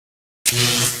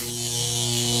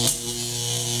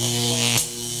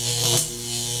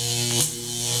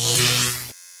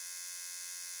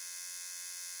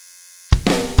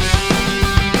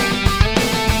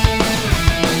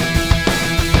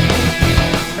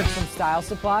Style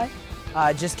Supply.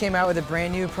 Just came out with a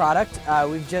brand new product.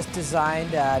 We've just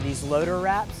designed these loader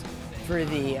wraps for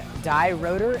the Die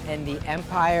rotor and the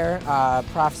Empire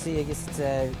Prophecy, I guess it's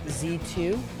a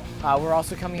Z2. We're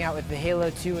also coming out with the Halo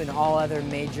 2 and all other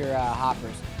major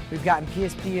hoppers. We've gotten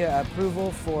PSP approval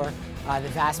for the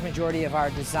vast majority of our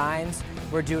designs.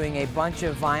 We're doing a bunch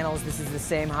of vinyls. This is the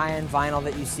same high-end vinyl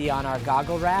that you see on our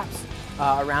goggle wraps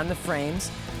around the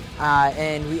frames,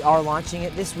 and we are launching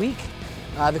it this week.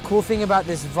 The cool thing about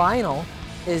this vinyl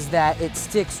is that it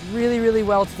sticks really, really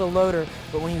well to the loader,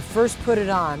 but when you first put it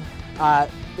on,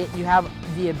 you have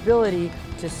the ability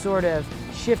to sort of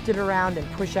shift it around and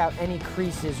push out any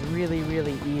creases really,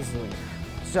 really easily.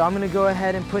 So I'm going to go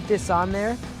ahead and put this on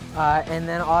there, and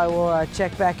then I will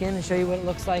check back in and show you what it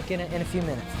looks like in a few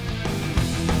minutes.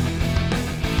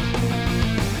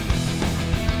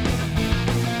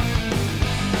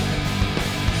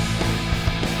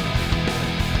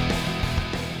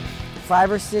 Five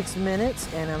or 6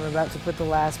 minutes, and I'm about to put the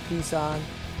last piece on.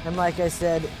 And like I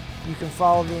said, you can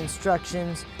follow the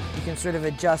instructions. You can sort of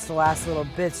adjust the last little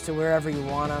bits to wherever you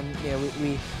want them. You know,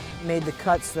 we made the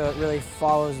cuts so it really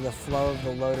follows the flow of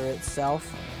the loader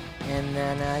itself. And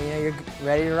then you know, you're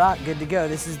ready to rock, good to go.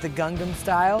 This is the Gundam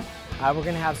style. We're going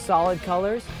to have solid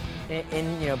colors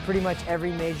in you know, pretty much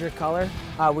every major color.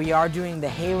 We are doing the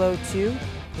Halo 2.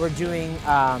 We're doing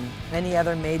any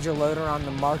other major loader on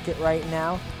the market right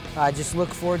now. Just look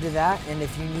forward to that, and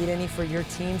if you need any for your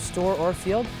team, store, or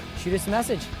field, shoot us a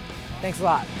message. Thanks a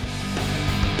lot.